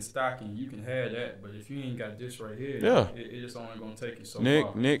big and stocky. You can have that, but if you ain't got this right here, it's only going to take you so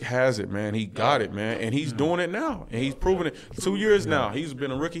far. Nick has it, man. He got it, man. And he's doing it now. And he's proven it. 2 years now. He's been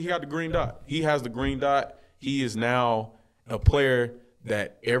a rookie. He got the green dot. He has the green dot. He is now a player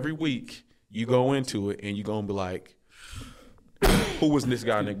that every week you go into it and you're going to be like, who was this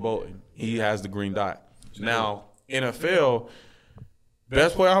guy, Nick Bolton? He has the green dot. Now, NFL,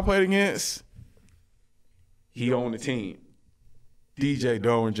 best player I played against, he owned the team. DJ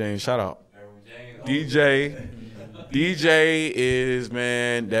Derwin James, shout out. DJ is,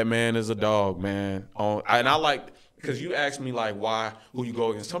 man, that man is a dog, man. And I like, because you asked me, like, who you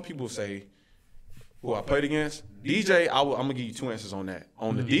go against. Some people say who I played against. DJ, I'm going to give you two answers on that.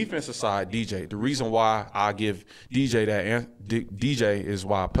 On the defensive side, DJ. The reason why I give DJ that DJ is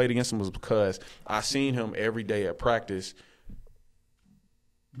why I played against him was because I seen him every day at practice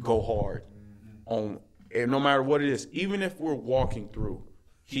go hard on. And no matter what it is, even if we're walking through,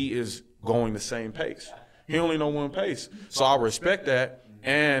 he is going the same pace. He only know one pace. So I respect that.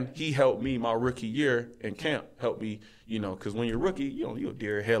 And he helped me my rookie year in camp. Helped me, you know, because when you're a rookie, you're a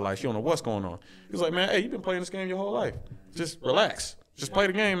deer in headlights. You don't know what's going on. He's like, man, hey, you've been playing this game your whole life. Just relax. Just play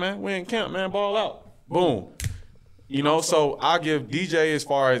the game, man. We in camp, man. Ball out. Boom. You know, so I give DJ as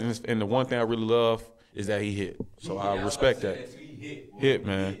far as, and the one thing I really love is that he hit. So I respect that. Hit,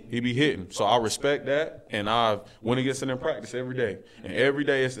 man. He be hitting. So I respect that, and when he gets in practice every day. And every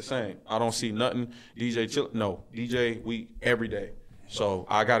day it's the same. I don't see nothing. DJ, every day. So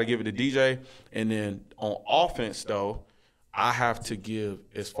I got to give it to DJ. And then on offense, though, I have to give,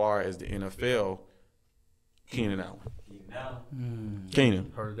 as far as the NFL, Keenan Allen.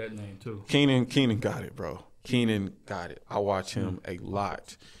 Keenan. Heard that name, too. Keenan got it, bro. Keenan got it. I watch him a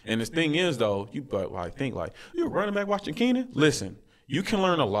lot. And the thing is, though, you're a running back watching Keenan? Listen, you can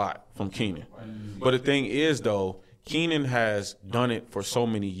learn a lot from Keenan. But the thing is, though, Keenan has done it for so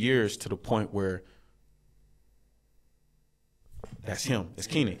many years to the point where that's him. It's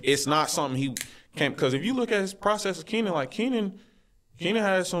Keenan. It's not something he can't, because if you look at his process of Keenan, like Keenan Keenan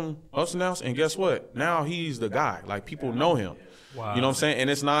had some ups and downs, and guess what? Now he's the guy. Like, people know him. Wow. You know what I'm saying? And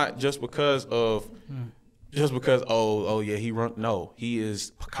it's not just because oh yeah, he run. No, he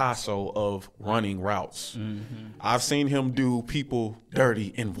is Picasso of running routes. I've seen him do people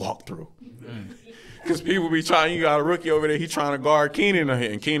dirty in walkthrough. Because people be trying, you got a rookie over there, he trying to guard Keenan,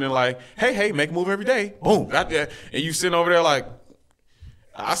 and Keenan like, hey, make a move every day. Boom, got that. And you sitting over there like,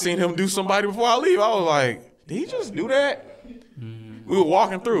 I seen him do somebody before I leave. I was like, did he just do that? We were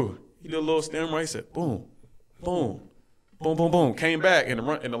walking through. He did a little stem right, he said, boom, boom, boom, boom, boom. Came back, and the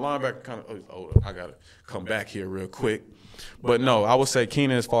linebacker kind of, I got to come back here real quick. But no, I would say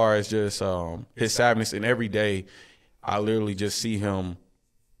Keenan, as far as just his savviness, and every day I literally just see him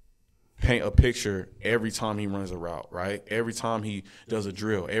paint a picture every time he runs a route, right? Every time he does a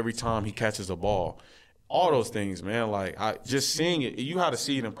drill, every time he catches a ball. All those things, man. Like, I just seeing it, you got to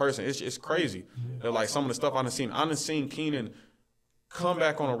see it in person. It's crazy. They're like some of the stuff I done seen Keenan come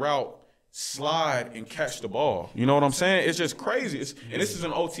back on a route, slide, and catch the ball. You know what I'm saying? It's just crazy. And this is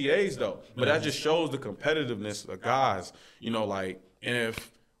in OTAs, though. But that just shows the competitiveness of guys. You know, like, and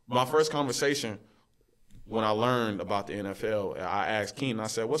if my first conversation when I learned about the NFL, I asked Keenan, I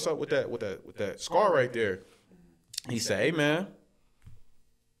said, what's up with that scar right there? He said, hey, man,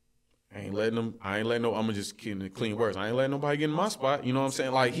 I'm gonna just clean words. I ain't letting nobody get in my spot. You know what I'm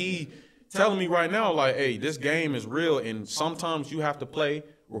saying? Like, he telling me right now, like, hey, this game is real, and sometimes you have to play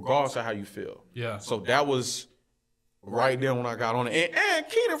regardless of how you feel. Yeah. So that was right there when I got on it. And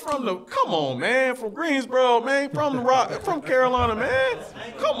Keenan come on, man, from Greensboro, man, from Carolina, man.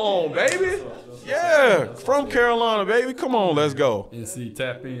 Come on, baby. Yeah, from Carolina, baby. Come on, let's go. NC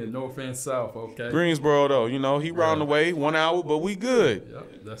tap in, north and south, okay. Greensboro, though, you know, he round the way, 1 hour, but we good.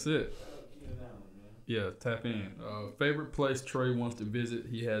 Yep, that's it. Yeah, tap in. Favorite place Trey wants to visit,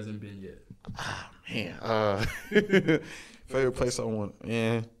 he hasn't been yet. Man, favorite place I want,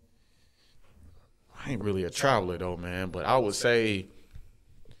 man. I ain't really a traveler, though, man, but I would say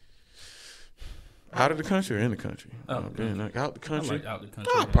out of the country or in the country. Out the country. I like out the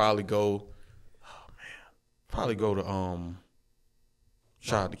country. I'll probably go. Probably go to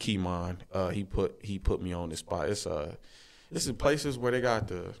shout out to Keenan. He put me on this spot. It's in places where they got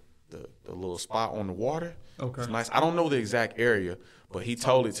the little spot on the water. Okay. It's nice. I don't know the exact area, but he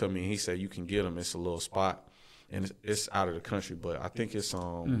told it to me. He said you can get them. It's a little spot, and it's out of the country, but I think it's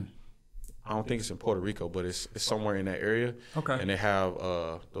I don't think it's in Puerto Rico, but it's somewhere in that area. Okay. And they have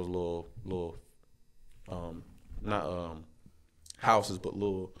those little not houses, but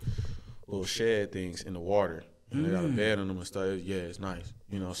little shed things in the water. And they got a bed in them and stuff. Yeah, it's nice.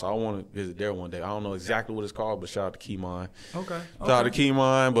 You know, so I want to visit there one day. I don't know exactly what it's called, but shout out to Keenan. Okay. Shout out to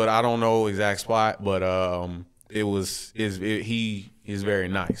Keenan, but I don't know exact spot. But he is very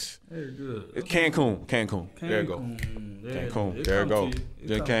nice. Very good. It's Cancun. There you go. Cancun. There you go.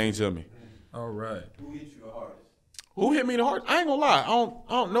 Just came to me. All right. Who hit you the hardest? Who hit me the hardest? I ain't gonna lie. I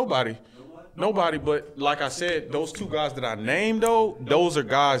don't nobody. But like I said, those two guys that I named, though, those are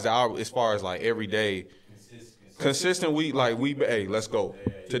guys that are, as far as like every day, consistent week, like hey, let's go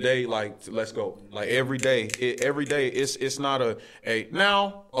today, like let's go, like every day. It's not a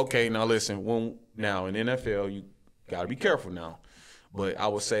now. Okay, now listen. Now in NFL, you gotta be careful now. But I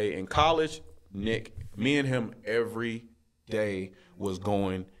would say in college, Nick, me and him every day was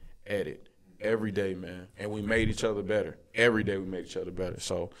going at it. Every day, man. And we made each other better. Every day we made each other better.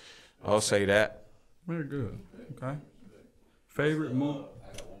 So I'll say that. Very good. Okay. Favorite move?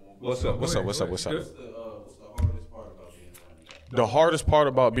 What's up? The hardest part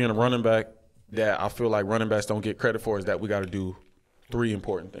about being a running back that I feel like running backs don't get credit for is that we got to do 3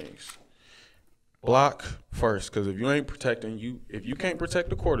 important things. Block first, because if you ain't protecting, if you can't protect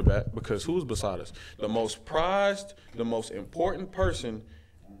the quarterback, because who's beside us? The most prized, the most important person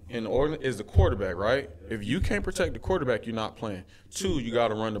in the order is the quarterback, right? If you can't protect the quarterback, you're not playing. 2, you got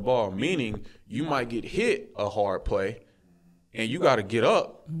to run the ball, meaning you might get hit a hard play, and you got to get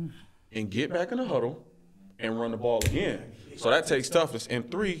up and get back in the huddle and run the ball again. So that takes toughness. And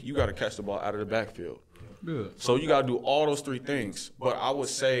 3, you got to catch the ball out of the backfield. Good. So you got to do all those 3 things. But I would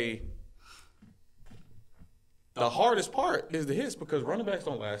say the hardest part is the hits, because running backs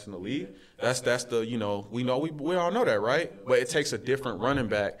don't last in the league. That's the, you know we all know that, right? But it takes a different running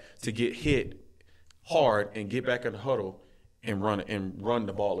back to get hit hard and get back in the huddle and run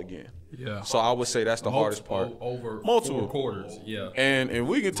the ball again. Yeah. So I would say that's the hardest part. Over multiple quarters. Yeah. And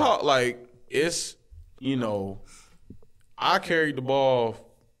we can talk like it's, I carried the ball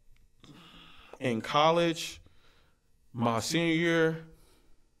in college my senior year.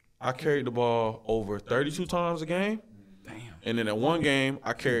 I carried the ball over 32 times a game. Damn. And then at one game,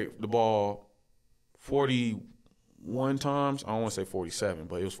 I carried the ball 41 41 times. I don't want to say 47,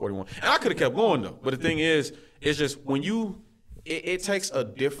 but it was 41. And I could have kept going though. But the thing is, it's just when it takes a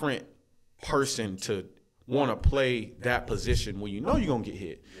different person to want to play that position when you know you're gonna get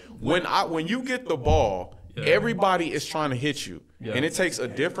hit. When you get the ball, everybody is trying to hit you, and it takes a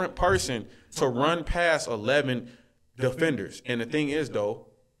different person to run past 11 defenders. And the thing is though,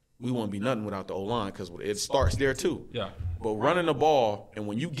 we won't be nothing without the O-line because it starts there too. Yeah. But running the ball, and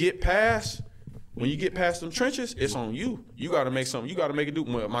when you get past them trenches, it's on you. You got to make something. You got to make it do.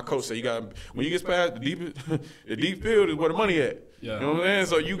 My coach said when you get past the deep field is where the money at. Yeah. You know what I'm saying?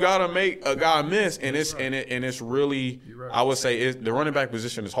 So you got to make a guy miss, and it's really, I would say the running back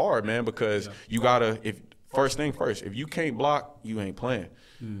position is hard, man, because you got to, first thing first, if you can't block, you ain't playing.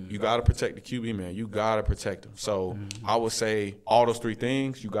 You got to protect the QB, man. You got to protect him. So I would say all those three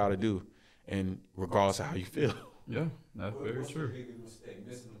things you got to do, and regardless of how you feel. Yeah, that's very true.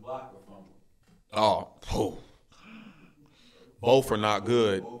 Missing the block or fumble? Oh, both are not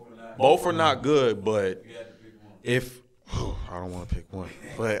good. Both are not good, but if I don't want to pick one,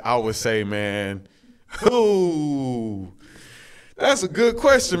 but I would say, man, that's a good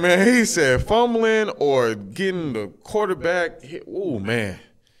question, man. He said fumbling or getting the quarterback hit. Ooh, man.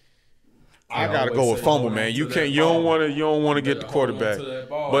 I gotta go with fumble, man. You don't want to get the quarterback.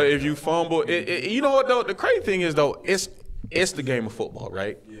 But if you fumble, you know what though? The crazy thing is though, it's the game of football,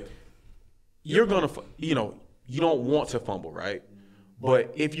 right? Yeah. You're gonna, you don't want to fumble, right?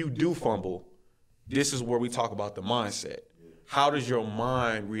 But if you do fumble, this is where we talk about the mindset. How does your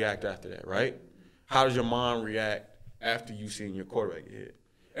mind react after that, right? How does your mind react after you seeing your quarterback get hit?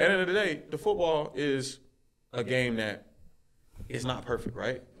 At the end of the day, the football is a game that is not perfect,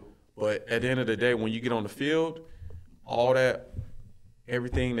 right? But at the end of the day, when you get on the field,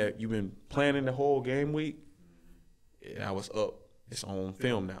 everything that you've been planning the whole game week, that was up. It's on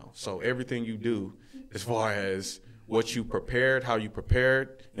film now. So everything you do as far as what you prepared, how you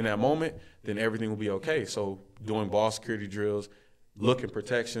prepared in that moment, then everything will be okay. So doing ball security drills, looking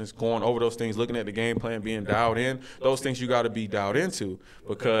protections, going over those things, looking at the game plan, being dialed in, those things you got to be dialed into,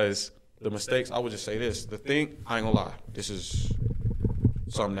 because the mistakes, I would just say this, I ain't gonna lie, this is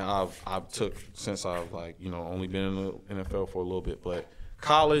something that I've took since I've only been in the NFL for a little bit, but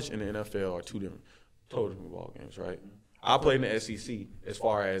college and the NFL are totally different ball games, right? I played in the SEC as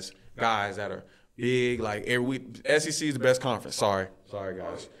far as guys that are big, like every week. SEC is the best conference. Sorry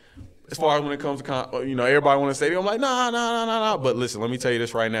guys. As far as when it comes to everybody want to say, I'm like, nah. But listen, let me tell you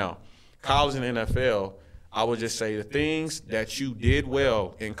this right now. College and NFL, I would just say the things that you did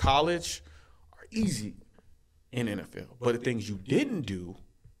well in college are easy in NFL. But the things you didn't do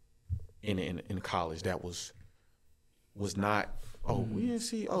in college that was not, we didn't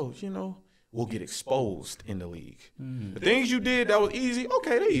see, will get exposed in the league. The things you did that was easy,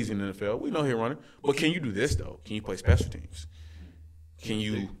 okay, they're easy in the NFL. We know here running. But can you do this though? Can you play special teams? Can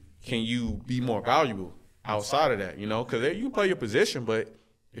you be more valuable outside of that? Because you can play your position, but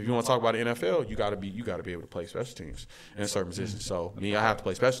if you want to talk about the NFL, you got to be able to play special teams in certain positions. So I have to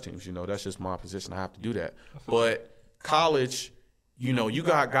play special teams. That's just my position. I have to do that. But college, you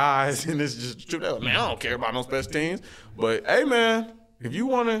got guys, and it's just true. Man, I don't care about no special teams. But hey, man, if you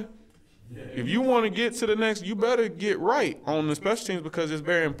want to get to the next, you better get right on the special teams, because it's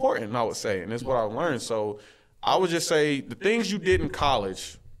very important, I would say, and that's what I've learned. So I would just say the things you did in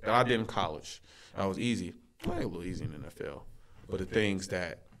college that I did in college, that was easy. Probably a little easy in the NFL. But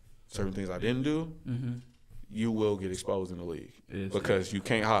certain things I didn't do, you will get exposed in the league because you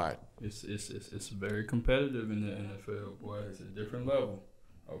can't hide. It's very competitive in the NFL, boy. It's a different level.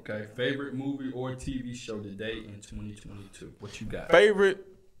 Okay, favorite movie or TV show today in 2022? What you got? Favorite?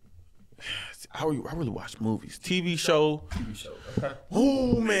 I really watch movies. TV show. Okay.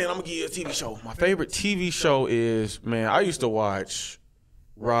 Oh, man, I'm going to give you a TV show. My favorite TV show is, man, I used to watch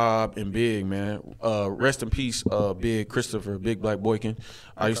Rob and Big, man. Rest in peace, Big Christopher, Big Black Boykin.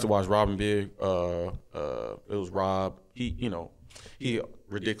 I used to watch Rob and Big. It was Rob. He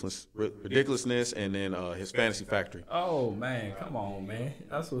ridiculousness, and then his Fantasy Factory. Oh man, come on, man,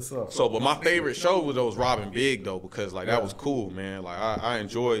 that's what's up. So, but my favorite show was those Rob and Big though, because that was cool, man. I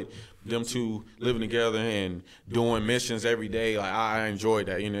enjoyed them two living together and doing missions every day. I enjoyed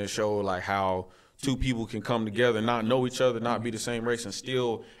that. It showed how two people can come together, not know each other, not be the same race, and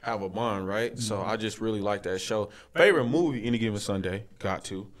still have a bond, right? Mm-hmm. So I just really like that show. Favorite movie, Any Given Sunday, got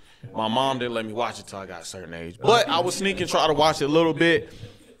to. My mom didn't let me watch it till I got a certain age. But I would sneak and try to watch it a little bit,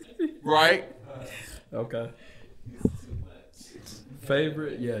 right? Okay.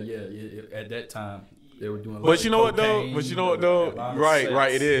 Favorite? Yeah. At that time, they were doing But you know what, though?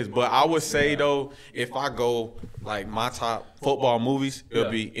 Right, it is. But I would say, though, if I go, my top football movies,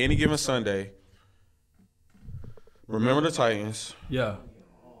 it'll be Any Given Sunday, Remember the Titans. Yeah.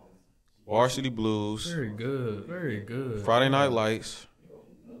 Varsity Blues. Very good. Very good. Friday Night Lights.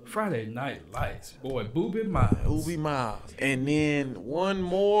 Friday Night Lights. Boy, Boobie Miles. Boobie Miles. And then one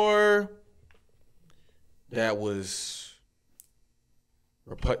more that was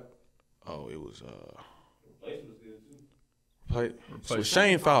it was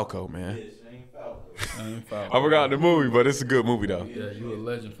Shane Falco, man. Shane Falco. I forgot the movie, but it's a good movie though. Yeah, you a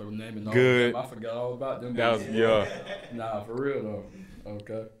legend for naming all Good. of them. I forgot all about them. That was Nah, for real though.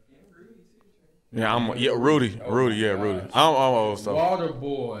 Okay. Yeah, Rudy. I'm old stuff. Water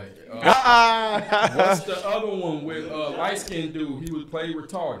Boy. What's the other one with light skinned dude? He was played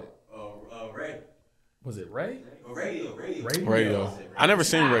retarded. Ray. Was it Ray? Radio. I never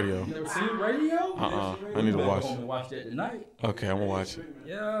seen Radio. You never seen Radio? I need to watch. I'm gonna watch that tonight. Okay, I'm gonna watch it.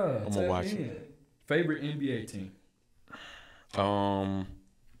 Yeah, I'm gonna watch it. Favorite NBA team?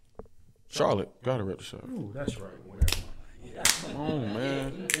 Charlotte. Gotta rip the show. Ooh, that's right. Oh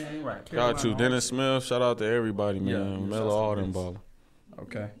man. Right. Shout out to Dennis Smith. Shout out to everybody, man. Yeah, Melo, all them ballers.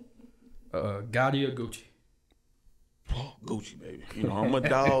 Okay. Gotti or Gucci? Oh, Gucci, baby. You know, I'm a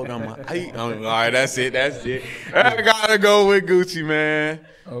dog. All right, that's it. I gotta go with Gucci, man.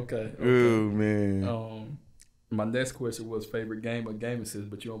 Okay. Ooh, man. My next question was favorite game or game assist,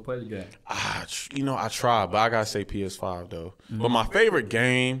 but you don't play the game. I try, but I gotta say PS5 though. But my favorite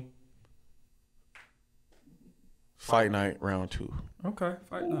game, Fight Night Round 2. Okay,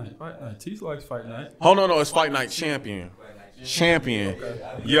 Fight Night. Tease likes Fight Night. Oh no, it's Fight Night Champion. Okay.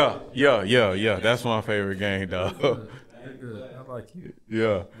 Yeah. That's my favorite game, though. Good. I like you.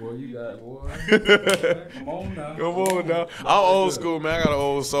 Yeah. Boy, you got boy. Come on now. I'm old school, man. I got an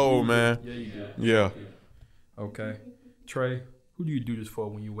old soul, man. Yeah, you do. Yeah. Okay. Trey, who do you do this for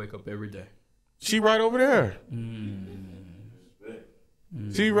when you wake up every day? She right over there.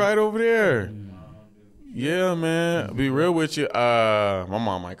 She right over there. Yeah, man. Be real with you. My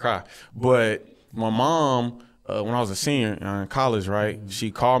mom might cry, but my mom, when I was a senior in college, right?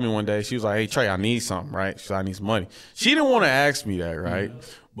 She called me one day. She was like, "Hey Trey, I need something, right?" She said, "I need some money." She didn't want to ask me that, right?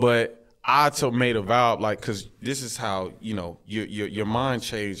 But I made a vow, like, cause this is how your mind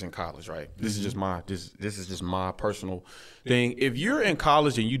changed in college, right? This is just my personal thing. If you're in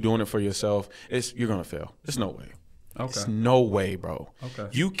college and you're doing it for yourself, you're gonna fail. There's no way. Okay. It's no way, bro. Okay.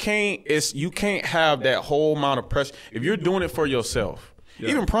 You can't have that whole amount of pressure if you're doing it for yourself. Yeah.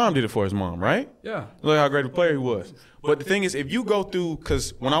 Even Prime did it for his mom, right? Yeah. Look how great a player he was. But the thing is, if you go through,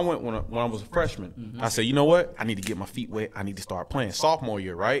 because when I was a freshman, I said, you know what? I need to get my feet wet. I need to start playing. Sophomore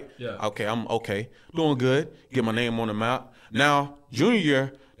year, right? Yeah. Okay, I'm okay. Doing good. Get my name on the map. Now, junior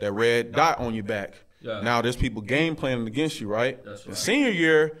year, that red dot on your back. Yeah. Now there's people game planning against you, right? That's right. The senior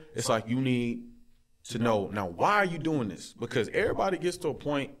year, it's like you need to know, now, why are you doing this? Because everybody gets to a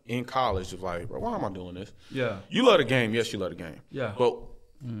point in college of like, bro, why am I doing this? Yeah. You love the game. Yes, you love the game. Yeah. But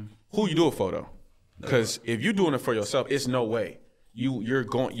who you do it for, though? Because if you're doing it for yourself, it's no way. You're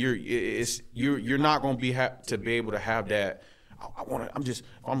not going to be able to have that. If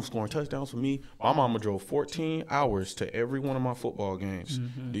I'm scoring touchdowns for me, my mama drove 14 hours to every one of my football games.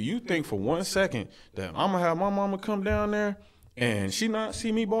 Do you think for 1 second that I'm going to have my mama come down there and she not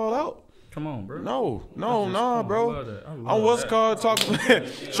see me ball out? Come on, bro. No, bro. I love that. I'm what's called talking.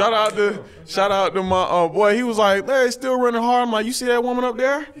 shout out to my boy. He was like, Larry, still running hard. I'm like, you see that woman up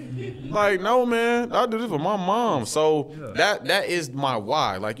there? Like, no, man. I do this for my mom. So that is my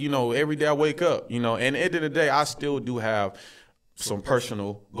why. Like, every day I wake up, and at the end of the day, I still do have some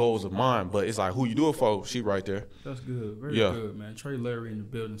personal goals of mine, but it's like, who you do it for? She right there. That's good. Very good, man. Trey Larry in the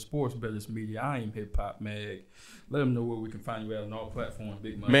building. Sports Bettors Media. I am Hip Hop Mag. Let them know where we can find you at on all platforms.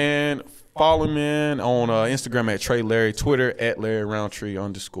 Big money. Man, follow me on Instagram at Trey Larry, Twitter at Larry Rountree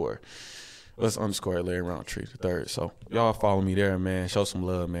 _ Let's underscore at Larry Rountree the third. So y'all follow me there, man. Show some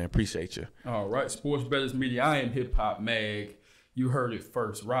love, man. Appreciate you. All right, Sports Bettors Media. I am Hip Hop Mag. You heard it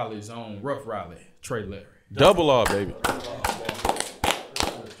first. Raleigh's own Rough Raleigh, Trey Larry. Double R, baby.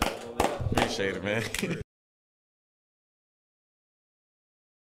 Appreciate it, man.